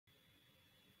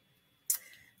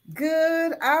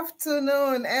Good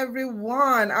afternoon,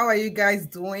 everyone. How are you guys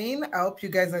doing? I hope you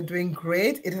guys are doing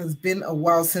great. It has been a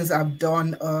while since I've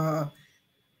done a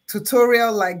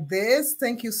tutorial like this.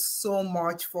 Thank you so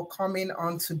much for coming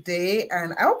on today.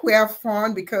 And I hope we have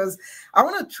fun because I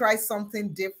want to try something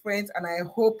different and I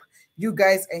hope you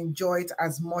guys enjoy it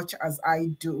as much as I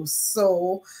do.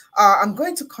 So I'm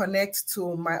going to connect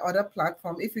to my other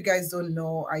platform. If you guys don't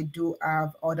know, I do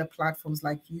have other platforms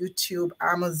like YouTube,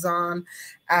 Amazon,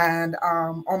 and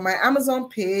on my Amazon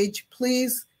page,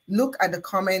 please look at the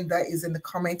comment that is in the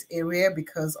comment area,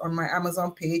 because on my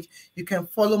Amazon page, you can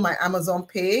follow my Amazon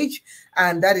page,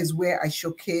 and that is where I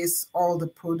showcase all the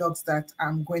products that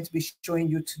I'm going to be showing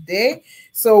you today.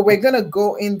 So we're going to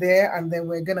go in there and then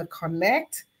we're going to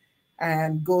connect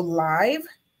and go live.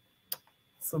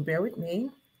 So bear with me.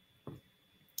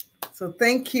 So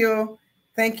thank you.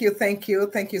 Thank you. Thank you.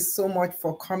 Thank you so much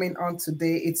for coming on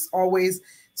today. It's always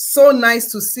so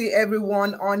nice to see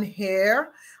everyone on here.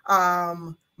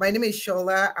 My name is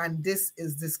Shola, and this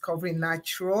is Discovery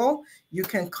Natural. You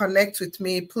can connect with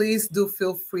me. Please do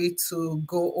feel free to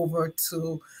go over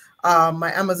to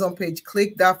my Amazon page.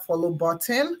 Click that follow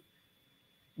button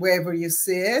wherever you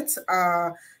see it.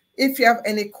 If you have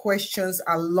any questions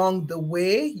along the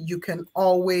way, you can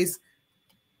always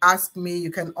ask me,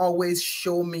 you can always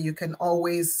show me, you can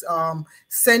always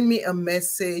send me a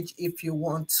message if you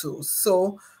want to.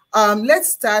 So let's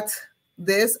start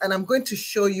this, and I'm going to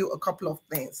show you a couple of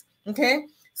things. Okay,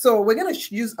 so we're going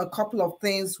to use a couple of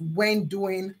things when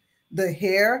doing the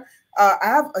hair. I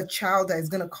have a child that is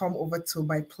going to come over to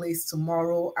my place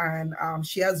tomorrow, and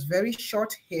she has very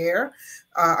short hair.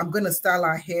 I'm going to style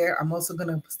her hair. I'm also going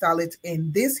to style it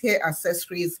in these hair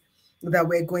accessories that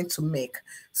we're going to make.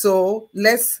 So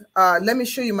let me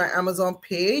show you my Amazon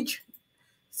page.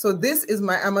 So this is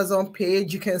my Amazon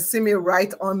page. You can see me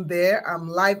right on there. I'm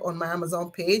live on my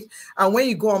Amazon page. And when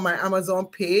you go on my Amazon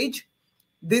page,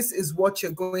 this is what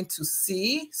you're going to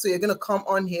see. So you're going to come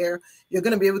on here. You're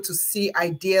going to be able to see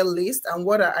idea list. And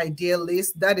what are idea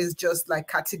lists? That is just like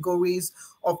categories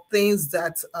of things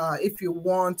that if you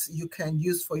want, you can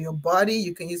use for your body,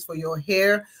 you can use for your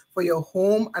hair, for your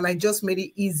home. And I just made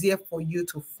it easier for you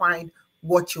to find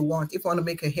what you want. If you want to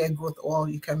make a hair growth oil,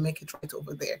 you can make it right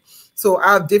over there. So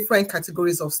I have different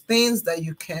categories of things that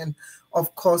you can,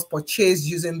 of course, purchase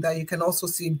using that. You can also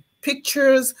see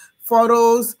pictures,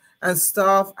 photos, and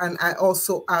stuff. And I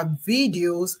also have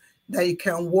videos that you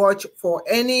can watch for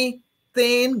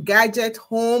anything, gadget,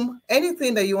 home,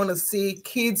 anything that you want to see,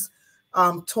 kids,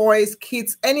 toys,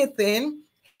 kids, anything,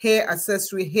 hair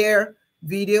accessory, hair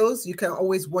videos. You can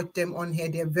always watch them on here.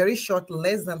 They're very short,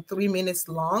 less than 3 minutes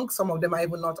long. Some of them are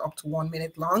even not up to 1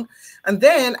 minute long. And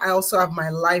then I also have my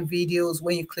live videos.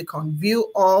 When you click on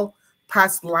view all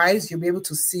past lives, you'll be able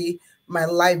to see my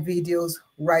live videos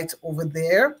right over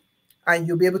there. And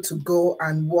you'll be able to go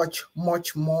and watch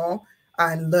much more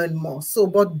and learn more. So,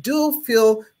 but do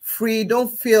feel free. Don't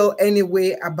feel any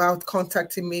way about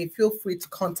contacting me. Feel free to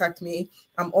contact me.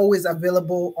 I'm always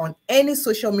available on any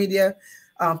social media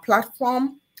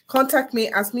platform. Contact me,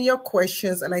 ask me your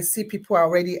questions. And I see people are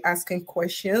already asking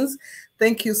questions.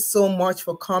 Thank you so much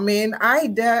for coming. Hi,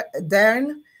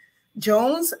 Darren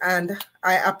Jones, and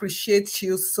I appreciate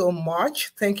you so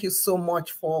much. Thank you so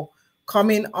much for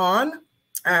coming on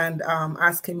and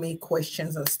asking me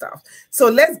questions and stuff. So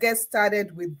let's get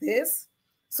started with this.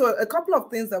 So a couple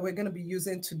of things that we're going to be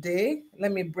using today.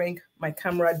 Let me bring my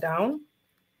camera down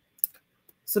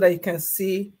so that you can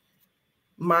see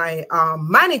my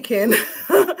mannequin,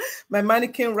 my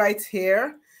mannequin right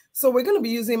here. So we're going to be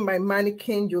using my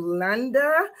mannequin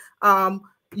Yolanda.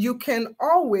 You can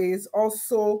always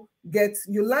also get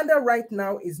Yolanda right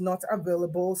now is not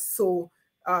available. So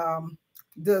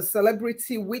the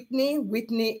celebrity Whitney.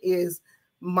 Whitney is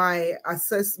my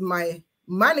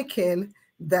mannequin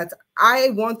that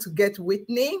I want to get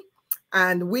Whitney.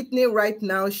 And Whitney right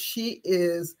now, she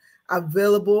is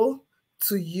available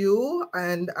to you.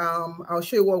 And I'll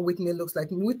show you what Whitney looks like.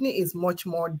 Whitney is much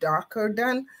more darker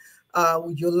than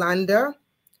Yolanda.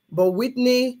 But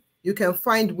Whitney, you can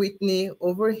find Whitney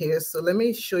over here. So let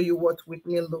me show you what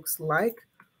Whitney looks like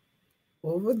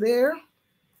over there.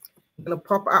 I'm going to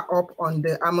pop her up on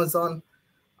the Amazon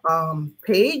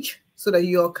page so that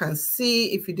you all can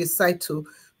see if you decide to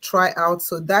try out.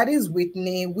 So that is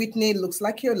Whitney. Whitney looks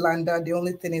like Yolanda. The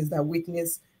only thing is that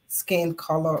Whitney's skin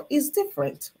color is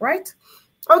different, right?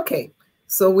 Okay,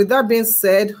 so with that being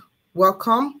said,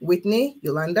 welcome Whitney,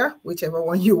 Yolanda, whichever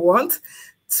one you want,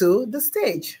 to the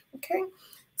stage. Okay,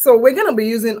 so we're going to be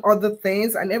using other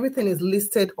things, and everything is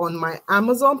listed on my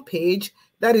Amazon page.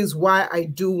 That is why I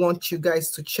do want you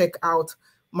guys to check out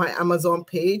my Amazon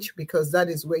page, because that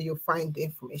is where you'll find the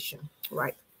information,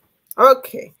 right?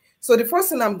 Okay, so the first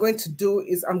thing I'm going to do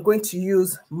is I'm going to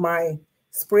use my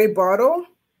spray bottle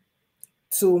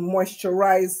to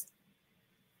moisturize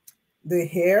the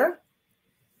hair.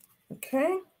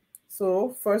 Okay,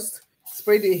 so first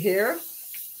spray the hair.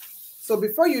 So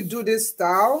before you do this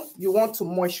style, you want to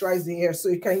moisturize the hair. So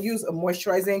you can use a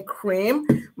moisturizing cream.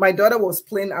 My daughter was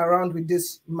playing around with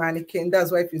this mannequin.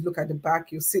 That's why if you look at the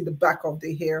back, you see the back of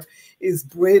the hair is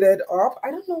braided up.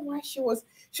 I don't know why she was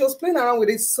playing around with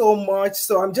it so much.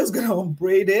 So I'm just gonna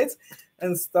unbraid it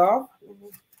and stuff.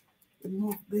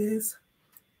 Remove this.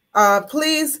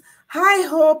 Please, hi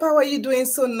Hope, how are you doing?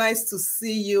 So nice to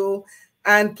see you.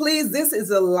 And please, this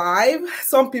is a live.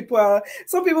 Some people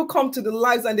come to the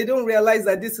lives and they don't realize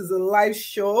that this is a live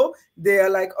show. They're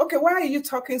like, okay, why are you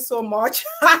talking so much?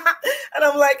 And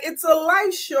I'm like, it's a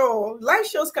live show. Live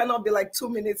shows cannot be like 2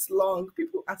 minutes long.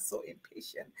 People are so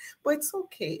impatient, but it's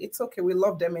okay. It's okay. We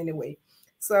love them anyway.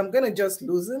 So I'm gonna just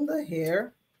loosen the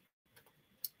hair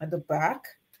at the back,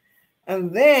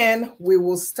 and then we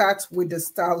will start with the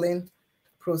styling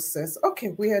process.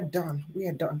 Okay, we are done. We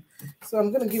are done. So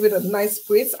I'm going to give it a nice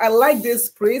spritz. I like this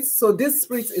spritz. So this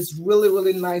spritz is really,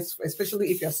 really nice,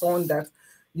 especially if you're someone that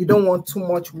you don't want too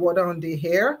much water on the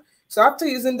hair. So after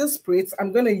using the spritz,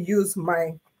 I'm going to use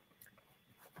my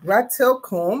rat tail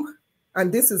comb.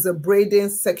 And this is a braiding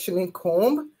sectioning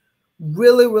comb.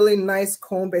 Really, really nice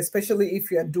comb, especially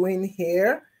if you're doing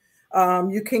hair.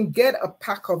 You can get a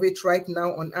pack of it right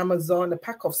now on Amazon, a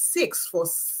pack of 6 for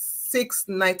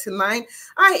 $6.99.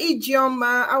 Hi,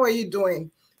 Ijeoma, how are you doing?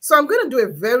 So I'm going to do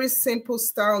a very simple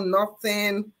style,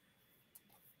 nothing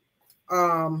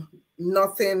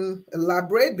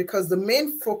elaborate, because the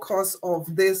main focus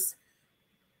of this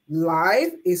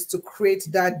live is to create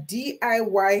that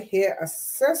DIY hair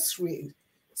accessory.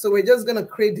 So we're just going to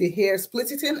create the hair,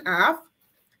 split it in half.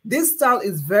 This style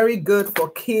is very good for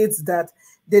kids that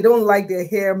they don't like their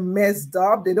hair messed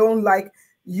up. They don't like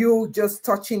you just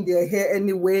touching their hair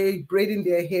anyway, braiding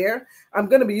their hair. I'm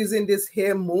going to be using this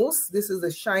hair mousse. This is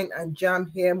the Shine and Jam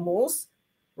hair mousse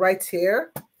right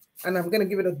here. And I'm going to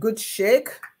give it a good shake.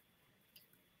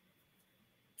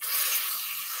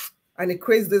 And it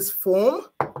creates this foam.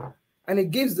 And it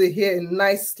gives the hair a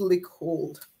nice slick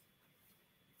hold.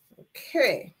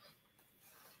 Okay.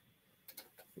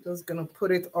 Just going to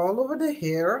put it all over the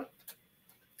hair.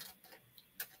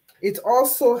 It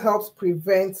also helps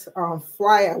prevent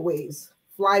flyaways,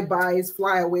 flybys,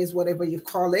 flyaways, whatever you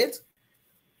call it.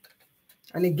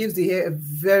 And it gives the hair a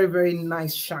very, very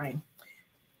nice shine.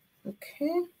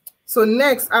 Okay. So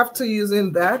next, after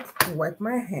using that, wipe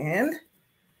my hand.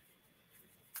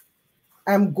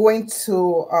 I'm going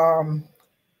to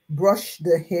brush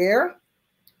the hair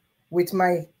with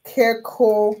my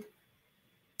Kerco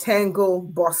Tangle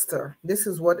Buster. This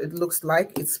is what it looks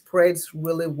like. It spreads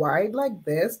really wide like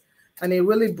this, and it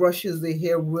really brushes the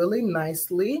hair really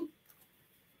nicely.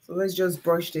 So let's just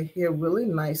brush the hair really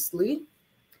nicely.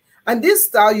 And this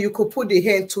style, you could put the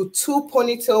hair into 2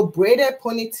 ponytail, braided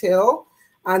ponytail,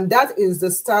 and that is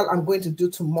the style I'm going to do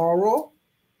tomorrow.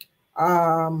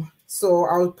 So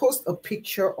I'll post a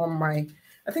picture on my,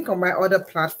 I think on my other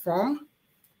platform.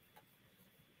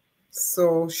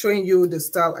 So showing you the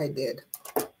style I did.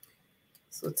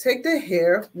 So take the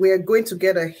hair. We're going to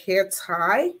get a hair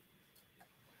tie.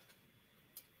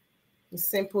 A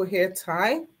simple hair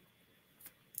tie.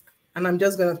 And I'm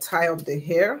just going to tie up the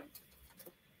hair.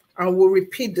 And we'll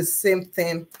repeat the same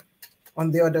thing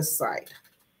on the other side.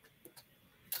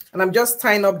 And I'm just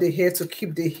tying up the hair to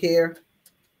keep the hair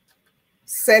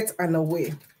set and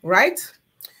away, right?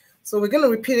 So we're going to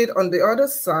repeat it on the other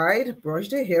side. Brush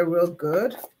the hair real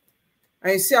good.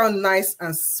 And you see how nice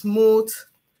and smooth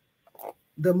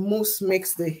the mousse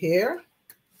makes the hair.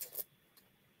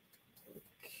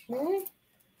 Okay.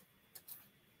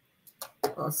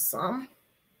 Awesome.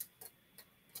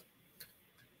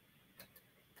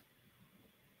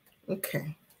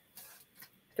 Okay.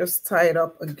 Just tie it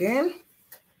up again.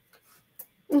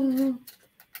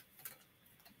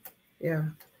 Yeah.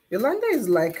 Yolanda is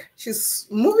like, she's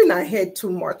moving her head too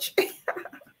much.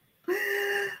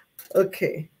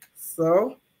 Okay.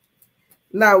 So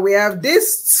now we have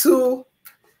these 2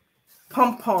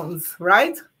 pom-poms,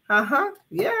 right?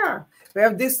 Yeah. We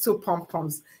have these 2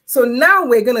 pom-poms. So now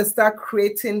we're going to start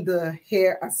creating the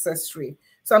hair accessory.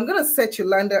 So I'm going to set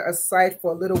Yolanda aside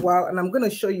for a little while, and I'm going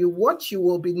to show you what you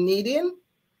will be needing.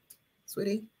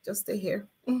 Sweetie, just stay here.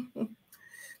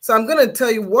 So I'm going to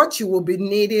tell you what you will be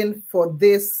needing for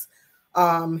this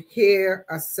hair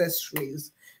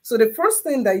accessories. So the first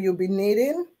thing that you'll be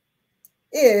needing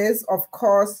is, of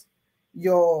course,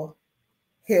 your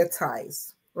hair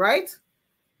ties. right?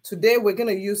 Today we're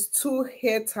going to use 2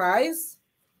 hair ties,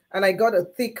 and I got a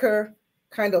thicker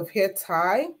kind of hair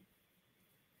tie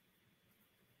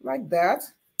like that.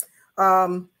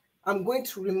 I'm going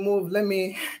to remove,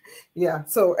 yeah.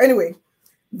 So anyway,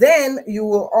 then you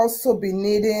will also be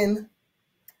needing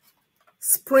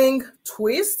spring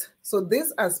twist. So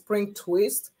these are spring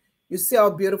twist. You see how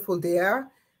beautiful they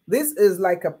are. This is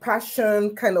like a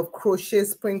passion kind of crochet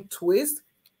spring twist.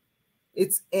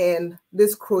 It's in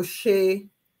this crochet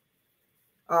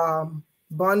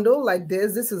bundle like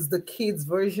this. This is the kids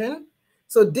version.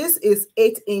 So this is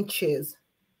 8 inches.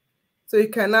 So you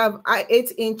can have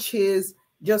 8 inches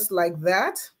just like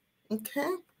that.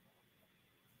 Okay.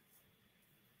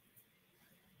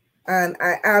 And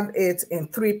I have it in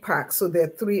 3 packs. So there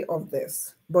are 3 of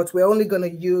this, but we're only going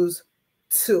to use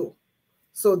 2.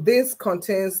 So this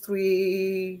contains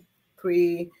 3.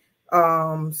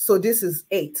 So this is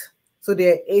 8. So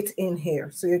there are 8 in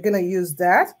here. So you're going to use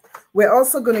that. We're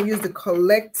also going to use the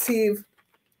collective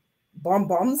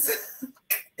bombs.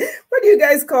 What do you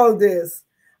guys call this?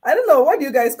 I don't know. What do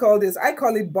you guys call this? I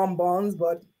call it bonbons,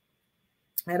 but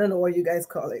I don't know what you guys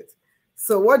call it.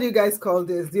 So what do you guys call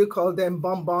this? Do you call them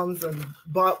bonbons and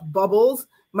bubbles?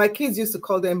 My kids used to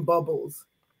call them bubbles.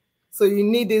 So you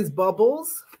need these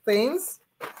bubbles things.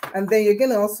 And then you're going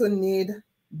to also need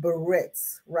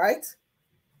barrettes, right?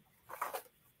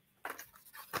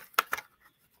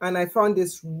 And I found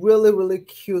this really, really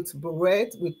cute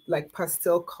barrette with like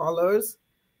pastel colors,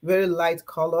 very light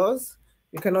colors.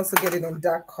 You can also get it in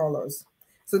dark colors.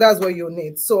 So that's what you'll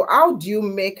need. So how do you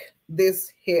make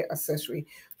this hair accessory?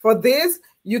 For this,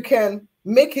 you can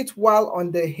make it while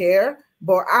on the hair,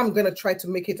 but I'm going to try to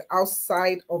make it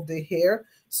outside of the hair.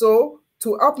 So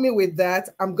to help me with that,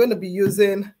 I'm going to be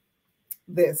using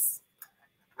this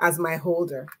as my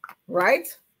holder, right?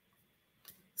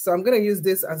 So I'm going to use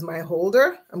this as my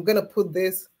holder. I'm going to put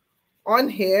this on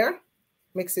here.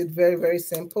 Makes it very, very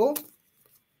simple.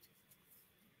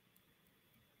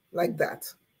 Like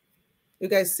that. You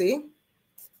guys see?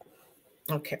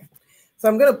 Okay. So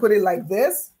I'm going to put it like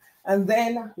this. And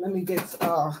then let me get,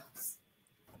 so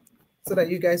that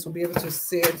you guys will be able to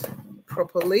see it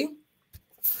properly.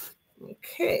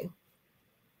 Okay.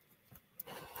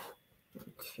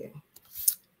 Okay.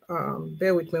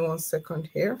 Bear with me 1 second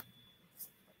here.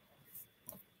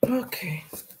 Okay,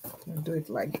 I'll do it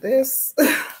like this.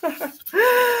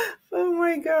 Oh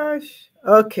my gosh.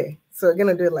 Okay, so we're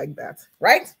gonna do it like that,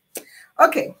 right?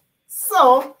 Okay,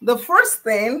 so the first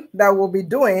thing that we'll be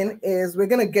doing is we're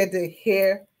gonna get the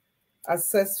hair,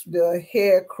 assess the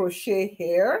hair, crochet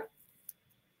hair,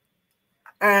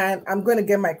 and I'm gonna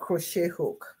get my crochet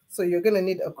hook. So you're gonna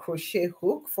need a crochet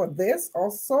hook for this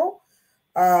also.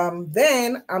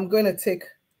 Then I'm gonna take,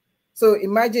 so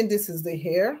imagine this is the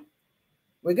hair.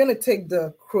 We're going to take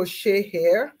the crochet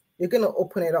hair. You're going to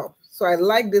open it up. So I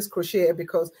like this crochet hair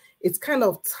because it's kind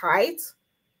of tight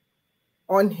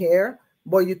on here,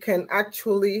 but you can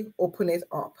actually open it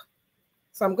up.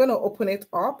 So I'm going to open it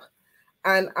up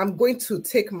and I'm going to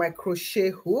take my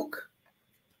crochet hook.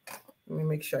 Let me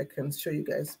make sure I can show you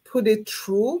guys. Put it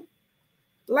through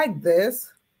like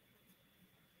this.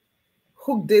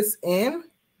 Hook this in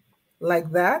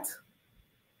like that.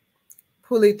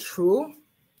 Pull it through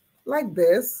like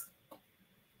this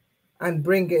and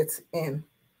bring it in.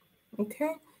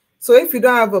 Okay, so if you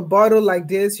don't have a bottle like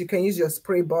this, you can use your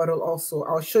spray bottle also.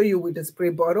 I'll show you with the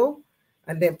spray bottle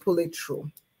and then pull it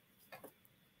through.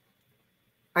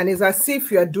 And it's as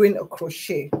if you are doing a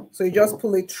crochet. So you just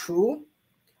pull it through.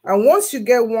 And once you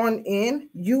get one in,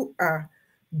 you are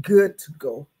good to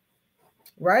go,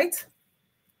 right?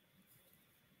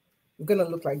 It's gonna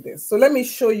look like this. So let me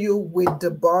show you with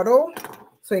the bottle.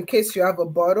 So in case you have a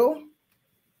bottle.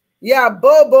 Yeah,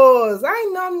 Bobos. Hi,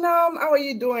 Nom Nom. How are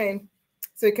you doing?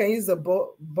 So you can use the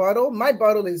bottle. My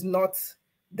bottle is not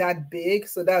that big,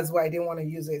 so that's why I didn't want to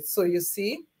use it. So you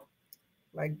see,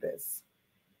 like this.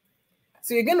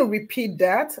 So you're going to repeat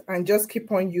that and just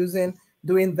keep on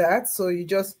doing that. So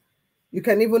you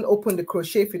can even open the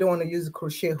crochet if you don't want to use the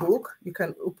crochet hook. You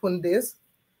can open this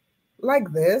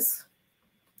like this.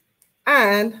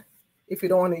 And if you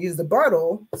don't want to use the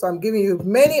bottle, so I'm giving you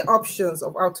many options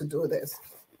of how to do this.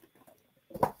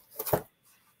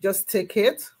 Just take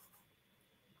it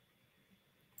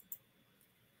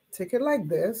like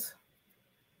this.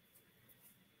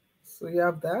 So you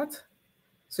have that.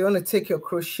 So you want to take your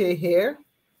crochet here,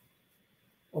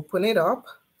 open it up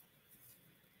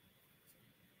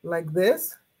like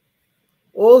this,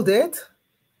 hold it,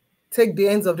 take the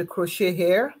ends of the crochet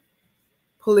here,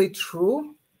 pull it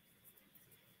through,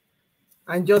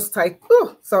 and just take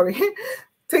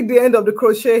the end of the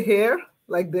crochet here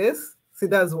like this. See,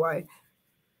 that's why.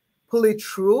 Pull it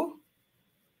through.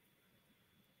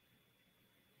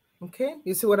 Okay,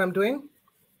 you see what I'm doing?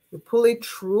 You pull it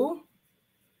through.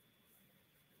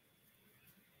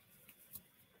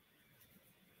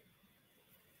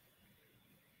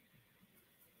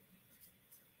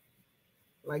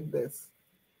 Like this.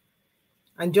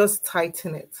 And just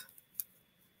tighten it.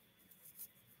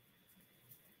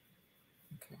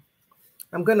 Okay.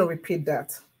 I'm going to repeat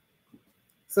that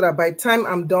so that by the time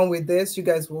I'm done with this, you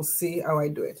guys will see how I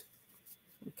do it.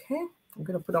 Okay, I'm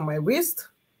going to put on my wrist.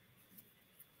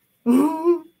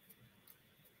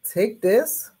 Take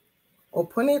this,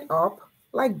 open it up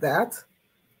like that.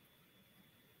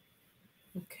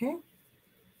 Okay,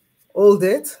 hold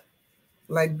it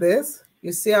like this.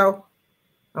 You see how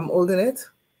I'm holding it?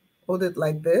 Hold it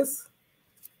like this.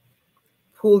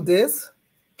 Pull this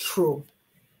through.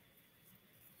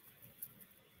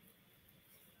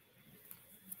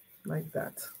 Like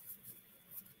that.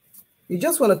 You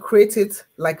just want to create it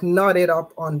like knot it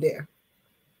up on there.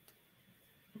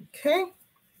 Okay,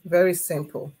 very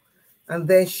simple. And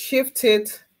then shift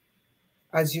it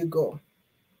as you go.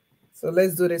 So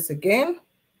let's do this again.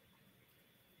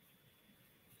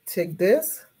 Take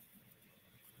this,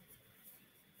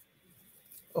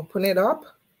 open it up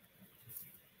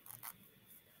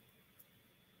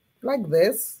like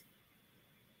this.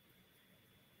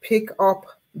 Pick up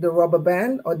the rubber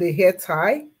band or the hair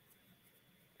tie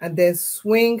and then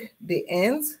swing the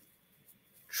ends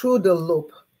through the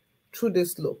loop, through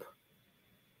this loop.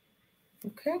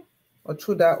 Okay, or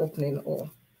through that opening hole.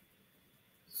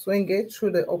 Swing it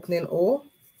through the opening hole.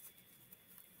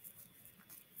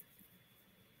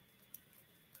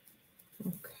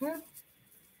 Okay.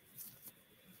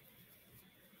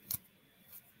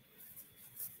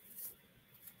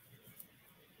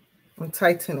 And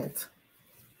tighten it.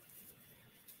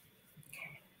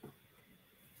 Okay.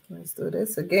 Let's do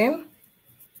this again.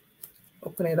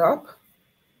 Open it up.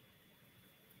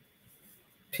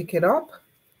 Pick it up.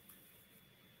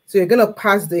 So you're going to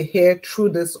pass the hair through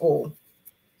this hole.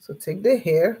 So take the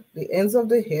hair, the ends of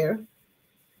the hair,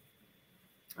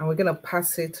 and we're going to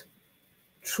pass it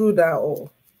through that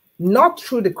hole. Not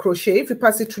through the crochet. If you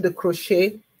pass it through the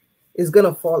crochet, it's going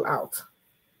to fall out.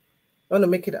 You want to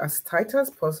make it as tight as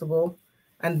possible.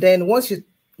 And then once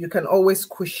you can always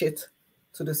squish it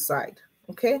to the side,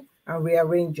 okay? And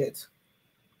rearrange it.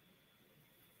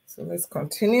 So let's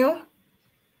continue.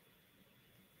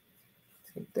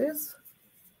 Take this.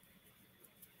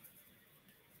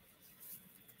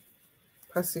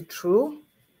 Pass it through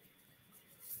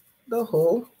the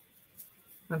hole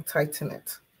and tighten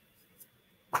it.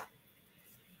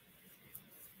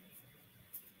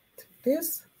 Take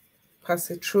this, pass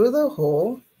it through the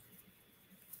hole.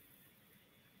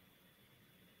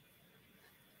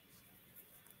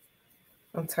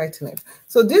 And tighten it.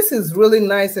 So this is really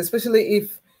nice, especially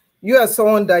if you are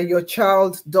someone that your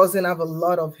child doesn't have a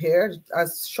lot of hair,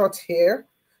 has short hair.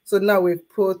 So now we've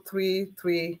put three,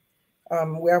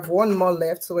 we have one more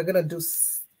left, so we're going to do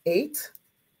 8.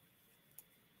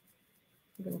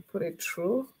 I'm going to put it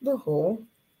through the hole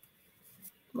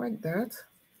like that.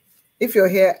 If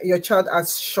your child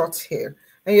has short hair,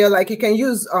 and you're like, you can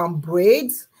use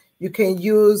braids, you can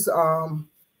use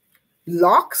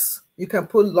locks, you can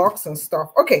put locks and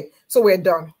stuff. Okay, so we're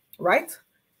done, right?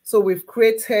 So we've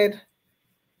created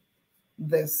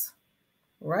this,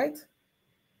 right?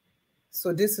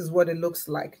 So this is what it looks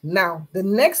like. Now, the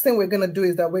next thing we're going to do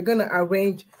is that we're going to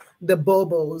arrange the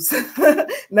bobos.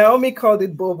 Naomi called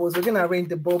it bobos. We're going to arrange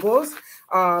the bobos.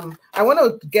 I want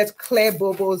to get clear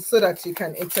bobos so that you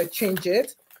can interchange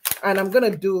it. And I'm going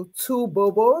to do 2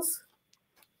 bobos.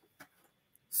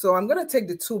 So I'm going to take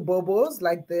the 2 bobos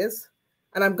like this,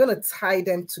 and I'm going to tie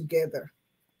them together.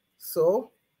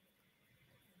 So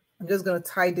I'm just going to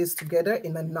tie this together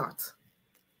in a knot,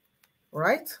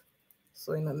 right?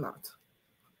 So in a knot.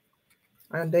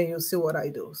 And then you'll see what I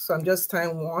do. So I'm just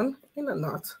tying one in a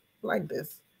knot like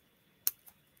this.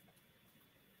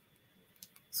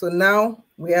 So now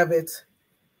we have it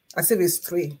as if it's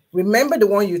 3. Remember the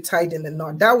one you tied in the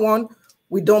knot. That one,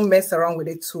 we don't mess around with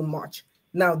it too much.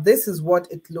 Now this is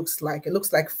what it looks like. It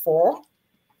looks like 4,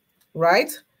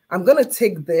 right? I'm going to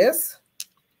take this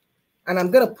and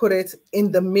I'm going to put it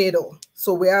in the middle.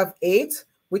 So we have 8,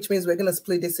 which means we're going to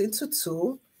split this into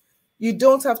 2. You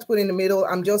don't have to put it in the middle.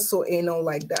 I'm just so anal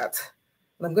like that.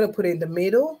 And I'm going to put it in the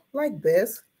middle like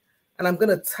this. And I'm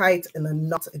going to tie it in a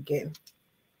knot again.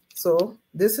 So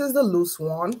this is the loose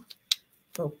one.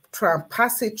 So try and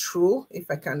pass it through if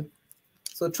I can.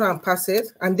 So try and pass it.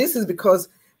 And this is because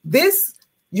this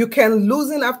you can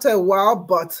loosen after a while,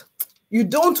 but you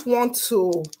don't want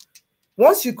to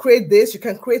Once you create this, you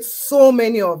can create so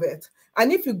many of it.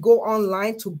 And if you go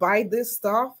online to buy this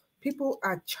stuff, people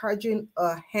are charging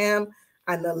a ham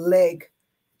and a leg.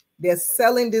 They're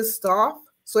selling this stuff.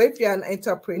 So if you're an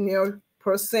entrepreneur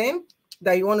person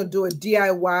that you want to do a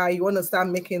DIY, you want to start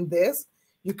making this,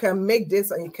 you can make this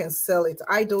and you can sell it.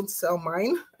 I don't sell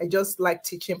mine. I just like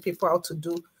teaching people how to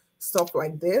do stuff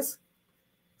like this.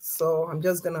 So I'm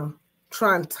just going to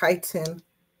try and tighten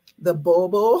the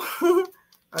bobo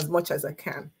as much as I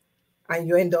can. And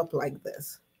you end up like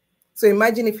this. So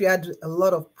imagine if you had a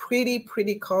lot of pretty,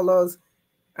 pretty colors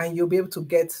and you'll be able to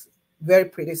get very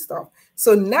pretty stuff.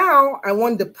 So now I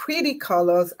want the pretty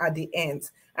colors at the end.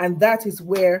 And that is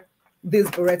where these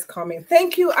barrettes come in.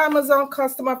 Thank you, Amazon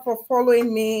customer, for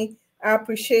following me. I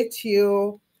appreciate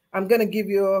you. I'm going to give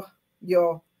you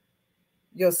your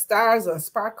stars and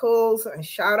sparkles and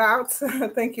shout outs.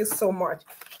 Thank you so much.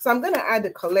 So I'm going to add the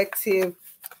collective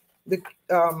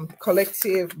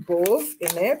bows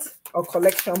in it, or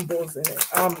collection bows in it,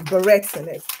 barrettes in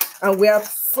it. And we have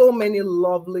so many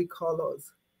lovely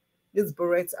colors. These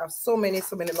barrettes have so many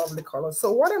lovely colors.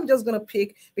 So what I'm just going to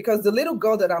pick, because the little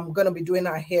girl that I'm going to be doing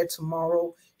her hair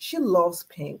tomorrow, she loves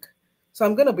pink. So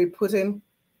I'm going to be putting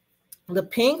the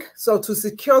pink. So to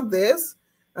secure this,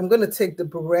 I'm going to take the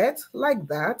barrette like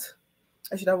that.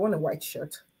 I should have worn a white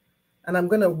shirt. And I'm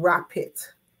going to wrap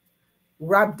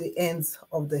the ends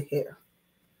of the hair.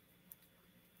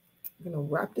 I'm going to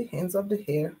wrap the ends of the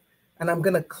hair and I'm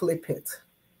going to clip it.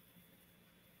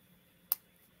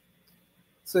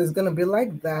 So it's going to be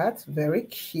like that, very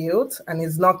cute, and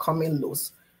it's not coming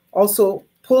loose. Also,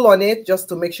 pull on it just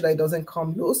to make sure that it doesn't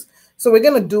come loose. So we're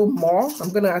going to do more. I'm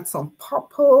going to add some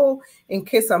purple in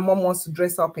case our mom wants to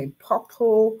dress up in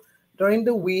purple during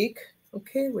the week.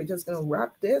 Okay, we're just going to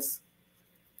wrap this.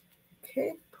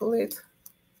 Okay, pull it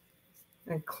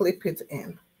and clip it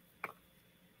in.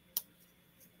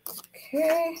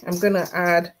 Okay, I'm going to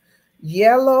add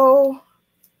yellow.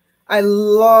 I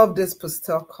love these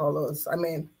pastel colors. I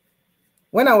mean,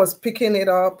 when I was picking it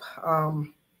up,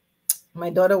 my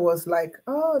daughter was like,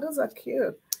 oh, those are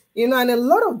cute. You know, and a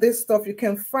lot of this stuff you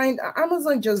can find,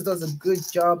 Amazon just does a good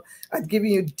job at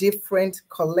giving you different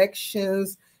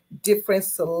collections, different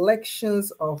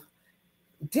selections of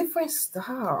different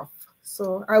stuff.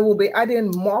 So I will be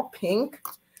adding more pink.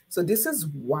 So this is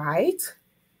white,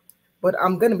 but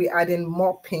I'm going to be adding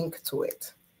more pink to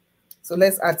it. So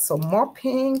let's add some more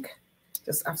pink.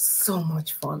 Just have so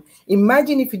much fun.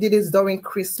 Imagine if you did this during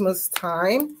Christmas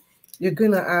time. You're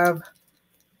going to have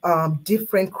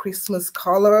different Christmas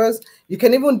colors. You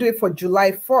can even do it for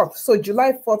July 4th. So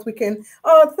July 4th, we can,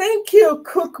 oh, thank you,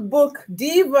 Cookbook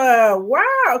Diva.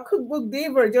 Wow, Cookbook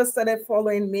Diva just started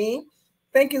following me.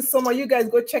 Thank you so much. You guys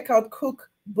go check out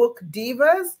Cookbook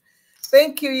Divas.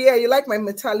 Thank you. Yeah, you like my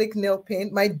metallic nail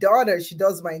paint. My daughter, she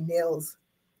does my nails.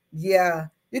 Yeah,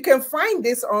 you can find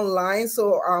this online.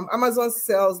 So Amazon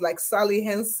sells like Sally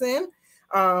Hansen.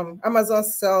 Amazon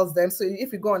sells them. So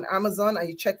if you go on Amazon and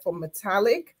you check for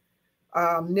metallic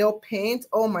nail paint,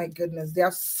 oh my goodness, they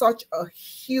have such a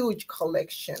huge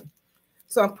collection.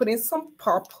 So I'm putting some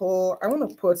purple. I want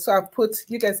to put, so I put,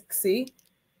 you guys see,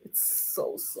 it's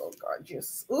so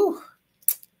gorgeous. Ooh,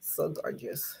 so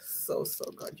gorgeous. So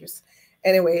gorgeous.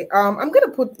 Anyway, I'm gonna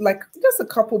put like just a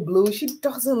couple blue. She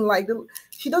doesn't like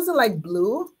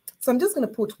blue, so I'm just gonna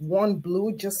put one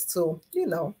blue just to, you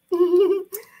know,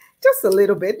 just a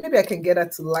little bit. Maybe I can get her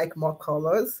to like more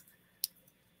colors.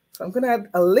 So I'm gonna add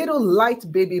a little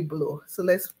light baby blue. So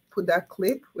let's put that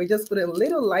clip. We just put a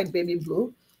little light baby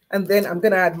blue, and then I'm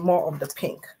gonna add more of the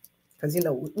pink because, you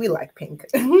know, we like pink.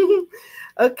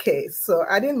 Okay, so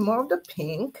adding more of the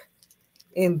pink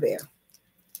in there.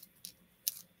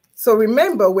 So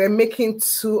remember, we're making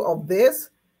 2 of this.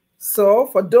 So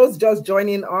for those just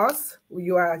joining us,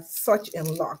 you are such in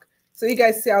luck. So you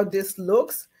guys see how this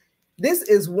looks. This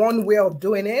is one way of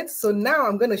doing it. So now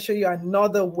I'm going to show you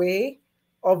another way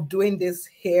of doing this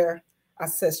hair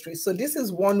accessory. So this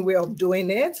is one way of doing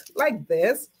it like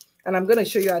this. And I'm going to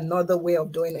show you another way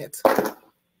of doing it.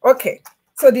 Okay.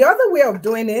 So the other way of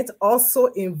doing it also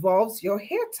involves your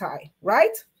hair tie,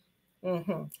 right?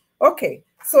 Okay.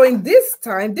 So in this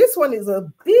time, this one is a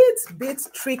bit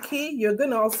tricky. You're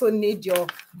going to also need your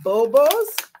bobos.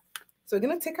 So we're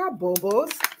going to take our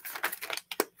bobos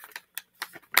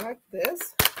like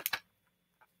this.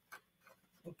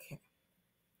 Okay.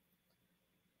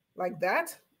 Like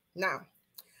that. Now,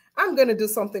 I'm going to do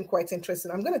something quite interesting.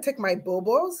 I'm going to take my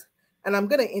bobos and I'm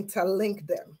going to interlink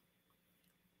them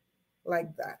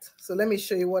like that. So let me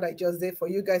show you what I just did for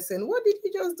you guys saying, what did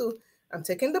you just do? I'm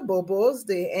taking the bobos,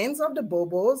 the ends of the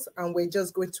bobos, and we're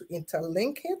just going to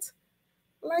interlink it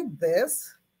like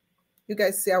this. You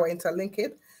guys see how I interlink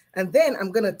it? And then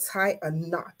I'm going to tie a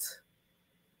knot.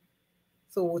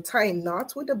 So we'll tie a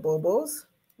knot with the bubbles.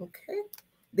 Okay.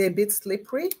 They're a bit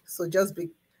slippery, so just be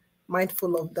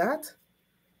mindful of that.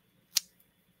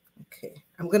 Okay.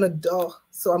 I'm going to double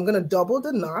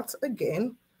the knot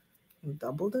again.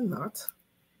 Double the knot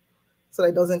so that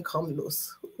it doesn't come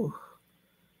loose. Ooh.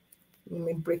 Let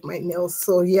me break my nails.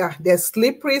 So yeah, they're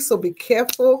slippery, so be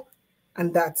careful.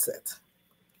 And that's it.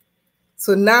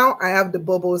 So now I have the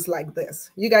bubbles like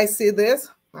this. You guys see this?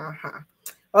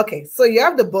 Okay, so you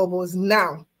have the bubbles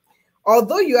now.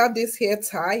 Although you have this hair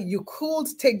tie, you could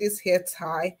take this hair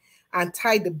tie and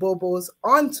tie the bubbles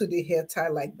onto the hair tie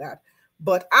like that.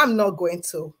 But I'm not going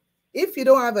to. If you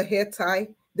don't have a hair tie,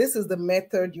 this is the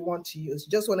method you want to use.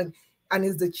 You just want to, and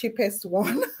it's the cheapest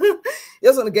one. You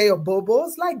just want to get your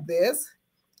bubbles like this.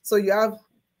 So you have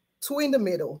two in the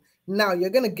middle. Now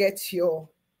you're going to get your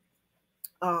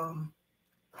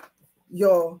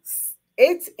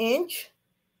 8-inch.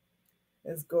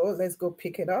 Let's go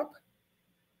pick it up.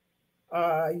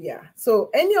 Yeah, so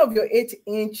any of your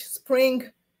 8-inch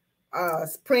spring hair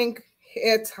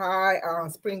tie,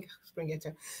 spring hair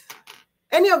tie,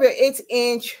 any of your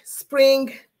 8-inch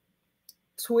spring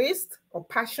twist or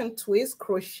passion twist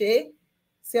crochet.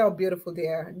 See how beautiful they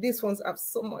are. These ones have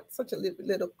such a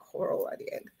little coral at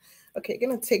the end. Okay,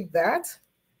 gonna take that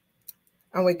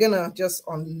and we're gonna just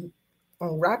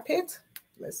unwrap it.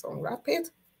 Let's unwrap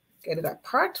it, get it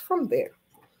apart from there.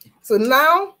 So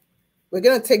now we're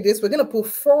going to take this, we're going to put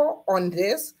 4 on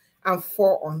this and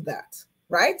 4 on that,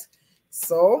 right?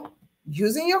 So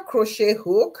using your crochet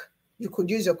hook, you could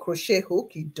use your crochet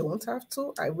hook. You don't have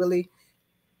to. I really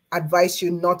advise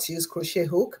you not to use crochet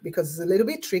hook because it's a little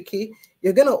bit tricky.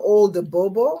 You're going to hold the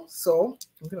bobo. So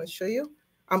I'm going to show you.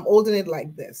 I'm holding it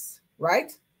like this,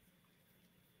 right?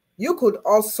 You could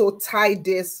also tie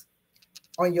this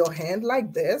on your hand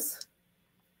like this.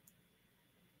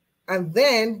 And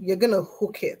then you're going to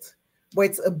hook it. But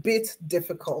it's a bit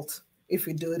difficult if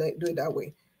you do it that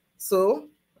way. So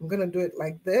I'm going to do it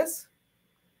like this.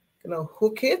 I'm going to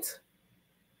hook it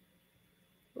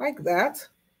like that.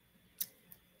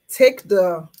 Take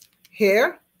the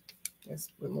hair. Let's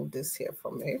remove this hair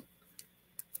from me.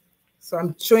 So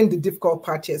I'm showing the difficult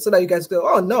part here so that you guys go,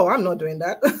 oh, no, I'm not doing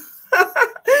that.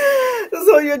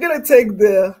 So you're going to take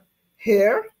the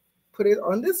hair, put it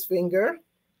on this finger.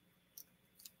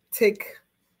 Take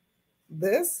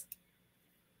this.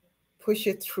 Push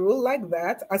it through like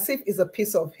that, as if it's a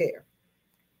piece of hair.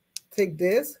 Take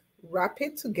this, wrap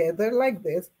it together like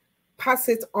this, pass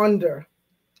it under,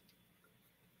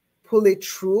 pull it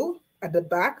through at the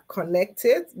back, connect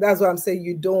it. That's why I'm saying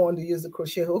you don't want to use the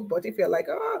crochet hook. But if you're like,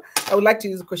 oh, I would like to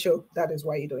use the crochet hook, that is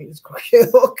why you don't use crochet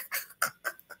hook.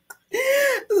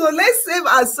 So let's save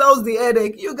ourselves the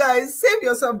headache. You guys, save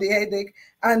yourself the headache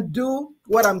and do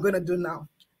what I'm going to do now.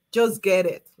 Just get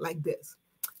it like this.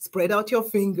 Spread out your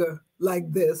finger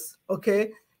like this,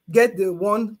 okay? Get the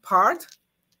one part,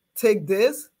 take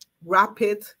this, wrap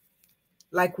it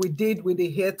like we did with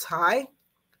the hair tie,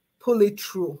 pull it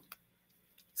through.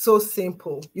 So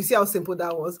simple. You see how simple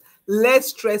that was? Less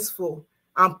stressful,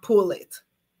 and pull it.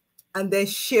 And then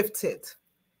shift it.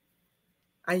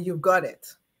 And you got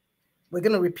it. We're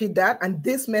going to repeat that. And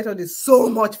this method is so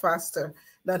much faster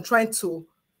than trying to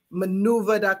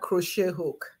maneuver that crochet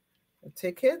hook.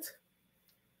 Take it.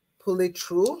 Pull it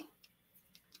through,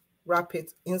 wrap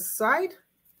it inside,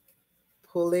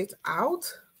 pull it out.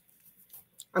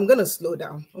 I'm going to slow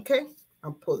down, okay?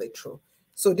 And pull it through.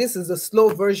 So this is the slow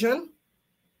version.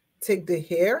 Take the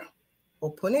hair,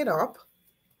 open it up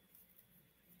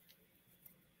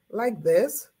like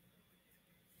this.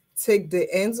 Take the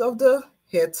ends of the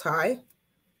hair tie,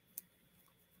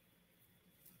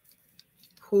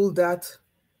 pull that.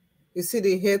 You see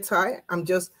the hair tie?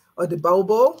 Or the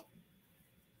bobo.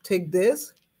 Take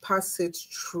this, pass it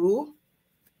through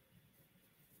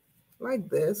like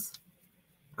this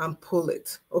and pull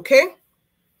it, okay?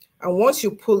 And once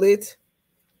you pull it,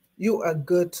 you are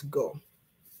good to go.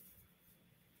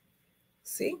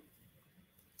 See?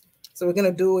 So we're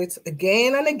going to do it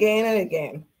again and again and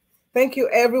again. Thank you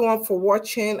everyone for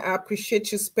watching. I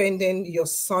appreciate you spending your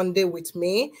Sunday with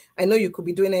me. I know you could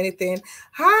be doing anything.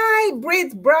 Hi,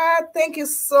 Brad. Thank you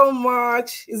so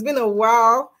much. It's been a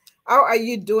while. How are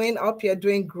you doing? I hope you're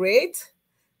doing great.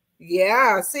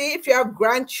 Yeah, see, if you have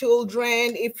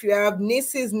grandchildren, if you have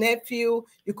nieces, nephew,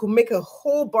 you could make a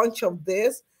whole bunch of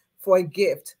this for a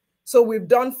gift. So we've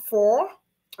done 4,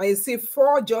 and you see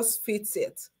 4 just fits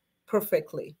it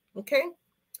perfectly, okay?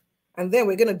 And then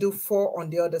we're going to do 4 on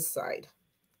the other side.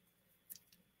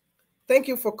 Thank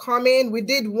you for coming. We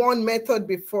did one method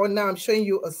before. Now I'm showing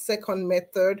you a second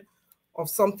method of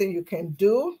something you can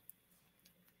do.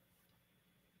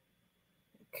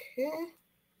 Okay.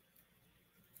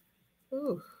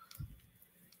 Ooh,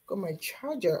 got my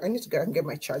charger. I need to go and get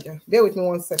my charger. Bear with me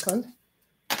 1 second.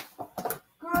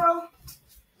 Girl,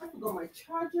 I forgot my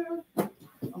charger.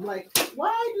 I'm like,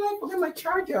 why did I forget my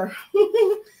charger?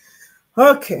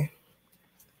 Okay.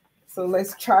 So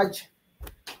let's charge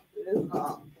this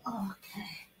up. Okay.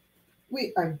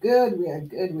 We are good. We are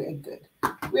good. We are good.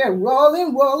 We are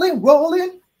rolling, rolling,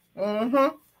 rolling.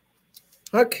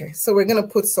 Okay, so we're going to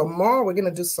put some more. We're going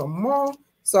to do some more.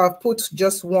 So I've put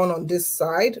just one on this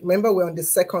side. Remember, we're on the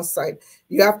second side.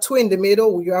 You have two in the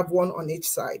middle. You have one on each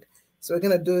side. So we're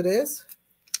going to do this.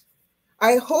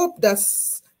 I hope that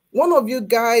one of you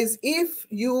guys, if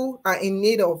you are in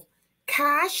need of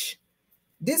cash,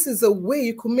 this is a way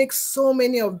you could make so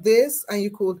many of this, and you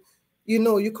could,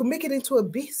 you could make it into a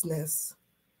business,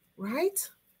 right?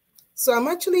 So I'm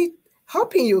actually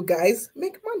helping you guys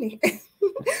make money.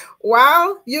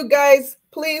 Wow, you guys,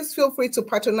 please feel free to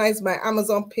patronize my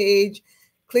Amazon page.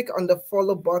 Click on the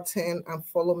follow button and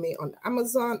follow me on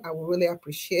Amazon. I will really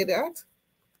appreciate that.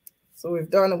 So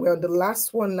we're on the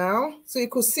last one now. So you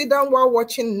could sit down while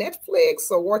watching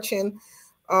Netflix or watching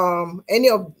any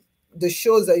of the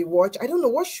shows that you watch. I don't know,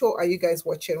 what show are you guys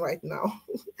watching right now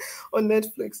on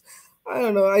Netflix? I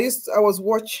don't know. I was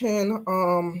watching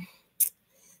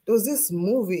there was this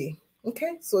movie.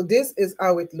 Okay, so this is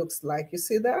how it looks like. You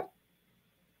see that?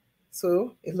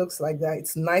 So it looks like that.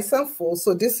 It's nice and full.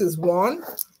 So this is one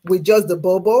with just the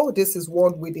bobo. This is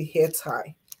one with the hair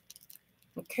tie.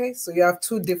 Okay, so you have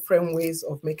two different ways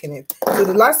of making it. So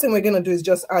the last thing we're going to do is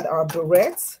just add our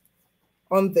barrettes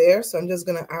on there. So I'm just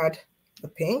going to add the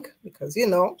pink because,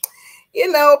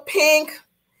 pink,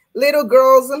 little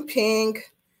girls in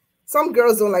pink. Some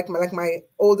girls don't like my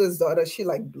oldest daughter. She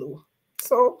like blue.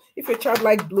 So if your child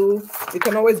like blue, you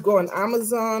can always go on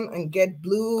Amazon and get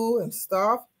blue and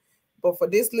stuff. But for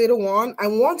this little one, I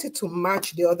want it to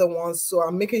match the other ones. So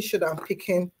I'm making sure that I'm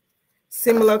picking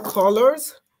similar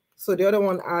colors. So the other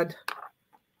one add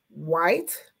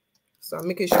white. So I'm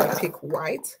making sure I pick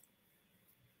white.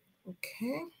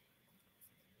 Okay.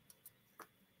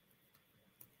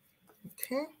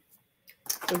 Okay.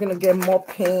 We're going to get more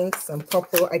pinks and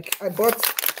purple. I bought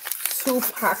 2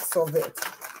 packs of it.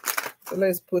 So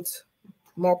let's put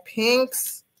more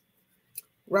pinks.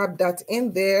 Wrap that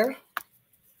in there.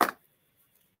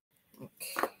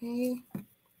 Okay.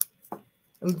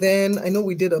 And then I know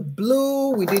we did a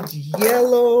blue, we did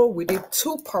yellow, we did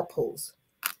 2 purples.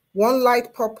 1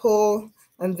 light purple,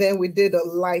 and then we did a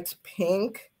light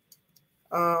pink.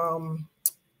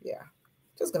 Yeah,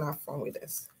 just gonna have fun with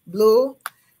this. Blue,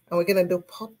 and we're gonna do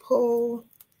purple.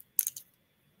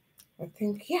 I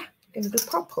think, yeah, we're gonna do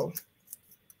purple.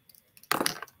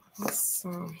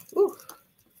 Awesome. Ooh.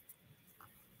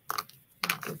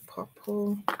 Do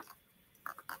purple.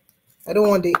 I don't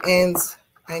want the ends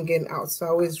hanging out, so I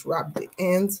always wrap the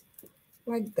ends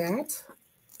like that.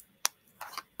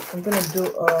 I want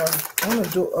to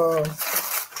do a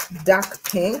dark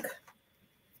pink.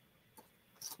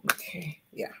 Okay,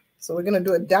 yeah. So we're gonna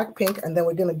do a dark pink, and then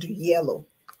we're gonna do yellow.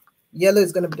 Yellow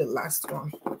is gonna be the last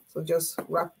one. So just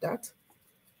wrap that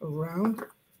around.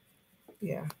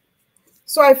 Yeah.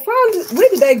 So I found, where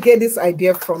did I get this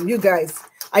idea from, you guys?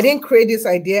 I didn't create this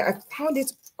idea. I found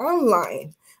it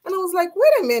online. And I was like,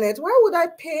 wait a minute, why would I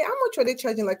pay? How much are they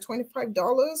charging? Like $25? I'm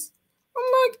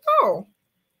like, oh,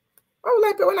 why would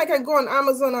I pay when I can go on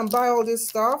Amazon and buy all this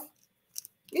stuff?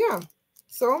 Yeah,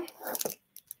 so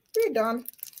we're done.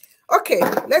 Okay,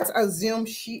 let's assume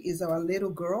she is our little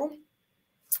girl.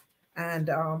 And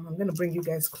I'm going to bring you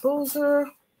guys closer.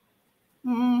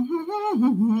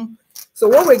 So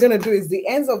what we're going to do is the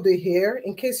ends of the hair,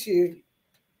 in case you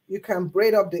can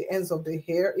braid up the ends of the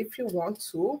hair if you want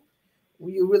to.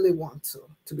 You really want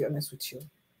to be honest with you.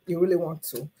 You really want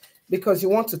to, because you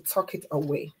want to tuck it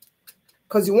away.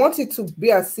 Because you want it to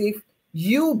be as if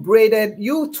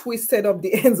you twisted up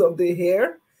the ends of the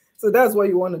hair. So that's what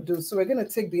you want to do. So we're going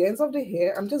to take the ends of the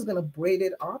hair. I'm just going to braid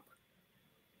it up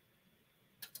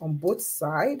on both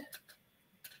sides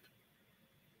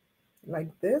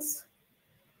like this.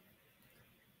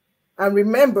 And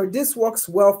remember, this works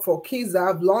well for kids that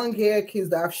have long hair,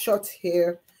 kids that have short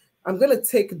hair. I'm going to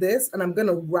take this and I'm going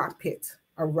to wrap it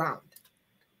around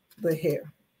the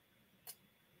hair.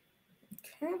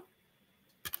 Okay.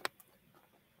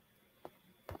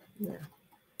 Yeah.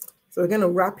 So we're going to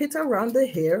wrap it around the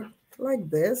hair like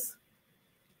this.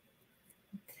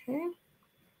 Okay.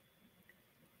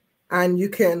 And you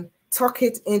can tuck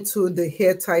it into the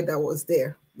hair tie that was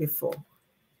there before.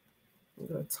 I'm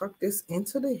going to tuck this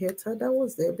into the hair tie that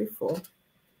was there before.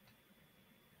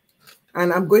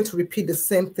 And I'm going to repeat the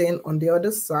same thing on the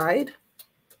other side.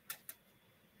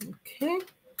 Okay.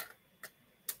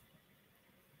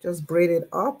 Just braid it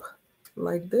up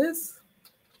like this.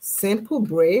 Simple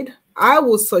braid. I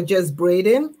would suggest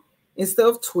braiding instead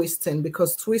of twisting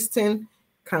because twisting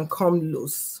can come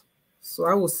loose. So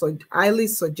I would highly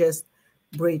suggest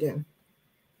braiding.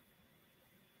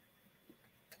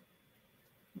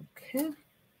 Okay.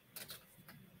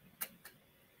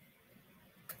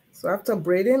 So after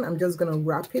braiding, I'm just going to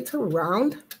wrap it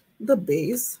around the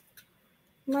base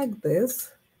like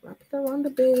this. Wrap it around the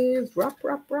base, wrap,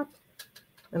 wrap, wrap.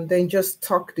 And then just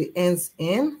tuck the ends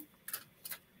in.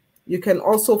 You can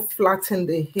also flatten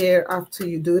the hair after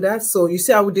you do that. So you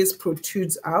see how this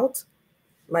protrudes out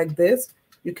like this?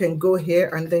 You can go here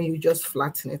and then you just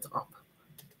flatten it up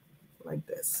like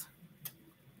this.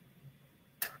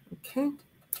 Okay.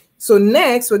 So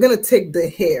next, we're going to take the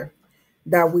hair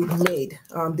that we made,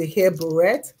 the hair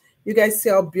barrette. You guys see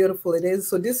how beautiful it is.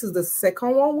 So this is the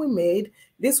second one we made.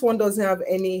 This one doesn't have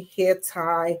any hair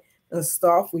tie and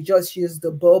stuff. We just use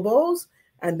the bubbles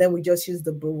and then we just use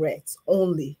the barrettes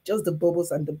only, just the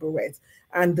bubbles and the barrettes.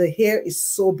 And the hair is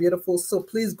so beautiful. So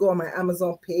please go on my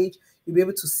Amazon page. You'll be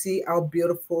able to see how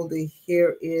beautiful the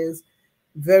hair is.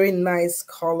 Very nice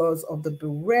colors of the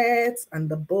barrettes and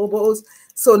the bubbles.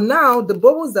 So now the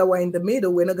bubbles that were in the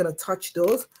middle, we're not going to touch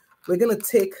those. We're going to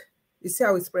take, you see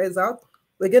how it spreads out?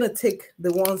 We're going to take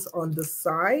the ones on the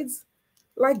sides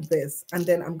like this. And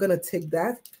then I'm going to take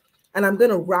that and I'm going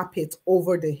to wrap it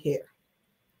over the hair.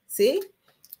 See?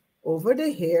 Over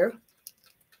the hair,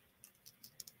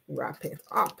 wrap it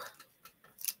up.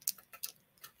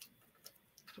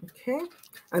 Okay.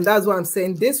 And that's what I'm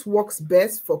saying. This works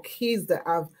best for kids that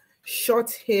have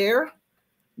short hair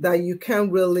that you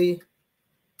can't really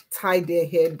tie their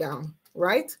hair down,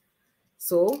 right?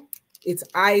 So it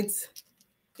hides,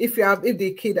 if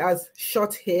the kid has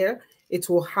short hair, it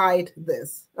will hide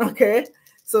this. Okay.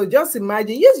 So just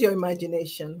imagine, use your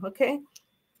imagination, okay?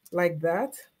 Like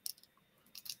that.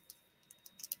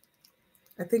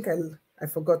 I think I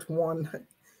forgot one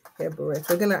hair barrette.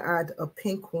 We're gonna add a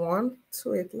pink one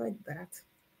to it like that.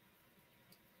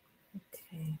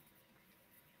 Okay.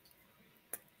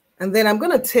 And then I'm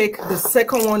gonna take the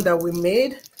second one that we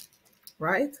made,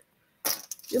 right?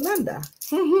 Yolanda.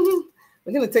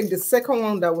 We're gonna take the second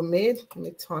one that we made. Let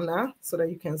me turn her so that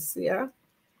you can see her.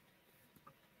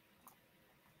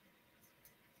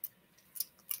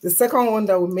 The second one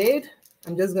that we made,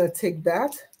 I'm just gonna take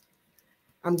that.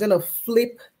 I'm gonna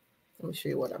flip. Let me show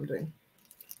you what I'm doing.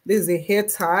 This is a hair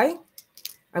tie.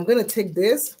 I'm gonna take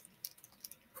this,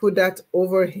 put that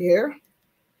over here.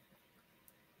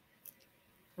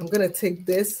 I'm gonna take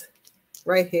this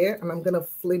right here and I'm gonna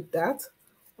flip that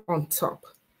on top.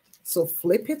 So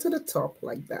flip it to the top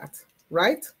like that,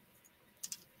 right?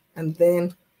 And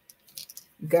then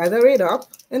gather it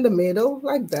up in the middle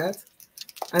like that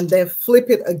and then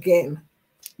flip it again.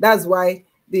 That's why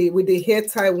with the hair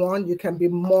tie one, you can be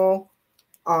more,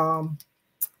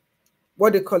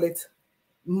 what do you call it?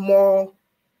 More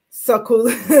circle,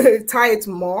 tie it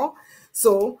more.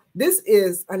 So this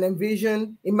is an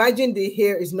envision. Imagine the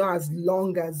hair is not as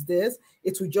long as this.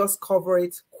 It will just cover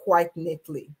it quite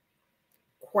neatly.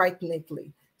 Quite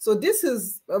neatly. So this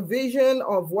is a vision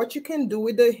of what you can do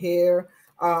with the hair.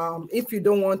 If you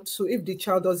don't want to, if the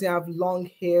child doesn't have long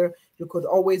hair, you could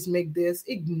always make this.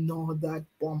 Ignore that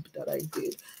bump that I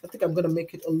did. I think I'm going to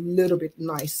make it a little bit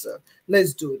nicer.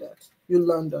 Let's do that.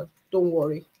 Yolanda, don't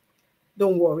worry.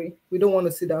 Don't worry. We don't want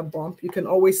to see that bump. You can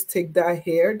always take that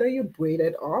hair that you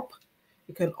braided up.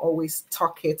 You can always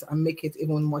tuck it and make it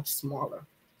even much smaller.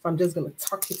 So I'm just going to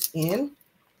tuck it in.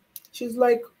 She's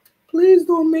like, please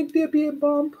don't make there be a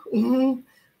bump.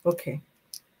 Okay.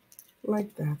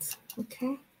 Like that.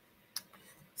 Okay.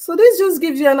 So this just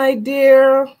gives you an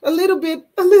idea, a little bit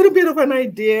of an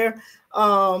idea.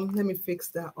 Let me fix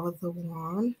that other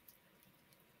one.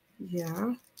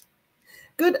 Yeah.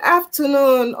 Good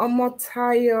afternoon,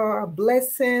 Omotayo.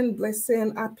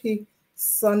 Blessing, happy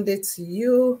Sunday to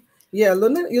you. Yeah,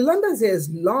 Yolanda's hair is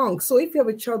long. So if you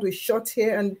have a child with short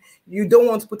hair and you don't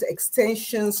want to put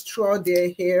extensions throughout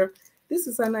their hair, this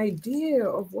is an idea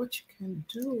of what you can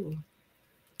do.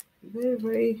 Very,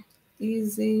 very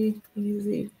easy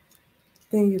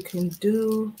thing you can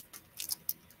do.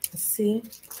 Let's see.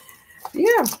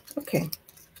 Yeah, okay.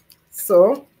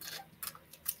 So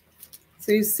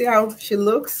you see how she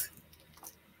looks?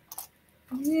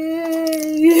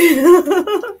 Yay!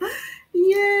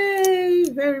 Yay!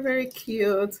 Very, very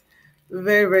cute.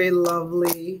 Very, very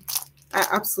lovely. I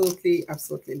absolutely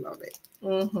love it.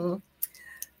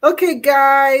 Okay,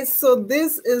 guys, so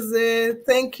this is it.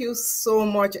 Thank you so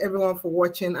much, everyone, for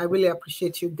watching. I really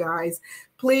appreciate you guys.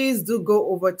 Please do go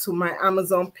over to my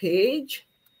Amazon page.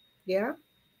 Yeah,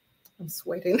 I'm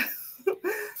sweating.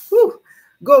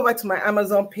 Go over to my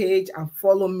Amazon page and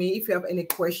follow me if you have any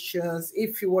questions.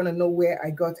 If you want to know where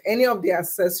I got any of the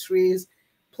accessories,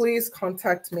 please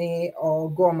contact me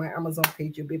or go on my Amazon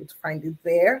page. You'll be able to find it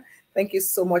there. Thank you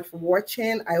so much for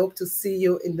watching. I hope to see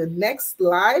you in the next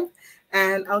live,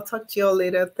 and I'll talk to you all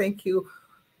later. Thank you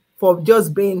for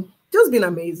just being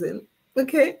amazing.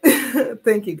 Okay.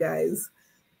 Thank you, guys.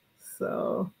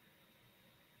 So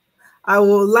I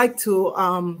would like to,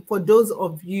 for those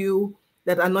of you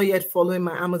that are not yet following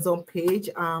my Amazon page,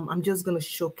 I'm just going to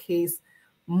showcase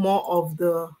more of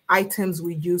the items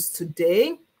we use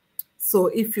today. So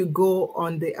if you go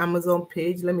on the Amazon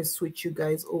page, let me switch you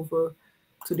guys over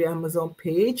to the Amazon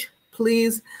page.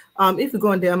 Please, if you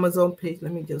go on the Amazon page,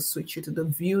 let me just switch you to the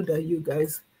view that you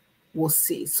guys will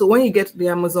see. So when you get to the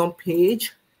Amazon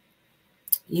page,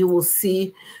 you will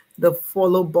see the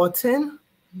follow button.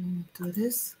 Do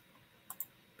this.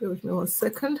 Bear with me 1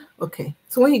 second. Okay,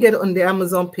 so when you get on the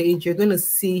Amazon page, you're going to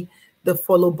see the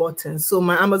follow button. So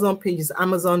my Amazon page is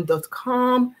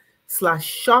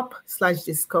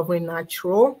amazon.com/shop/discovering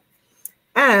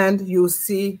and you'll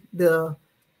see the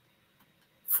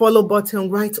follow button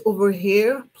right over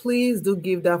here. Please do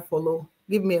give that follow.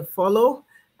 Give me a follow.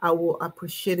 I will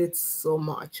appreciate it so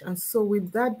much. And so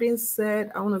with that being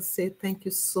said, I want to say thank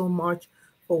you so much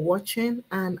for watching,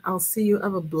 and I'll see you.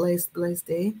 Have a blessed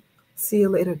day. See you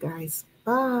later, guys.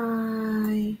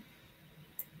 Bye.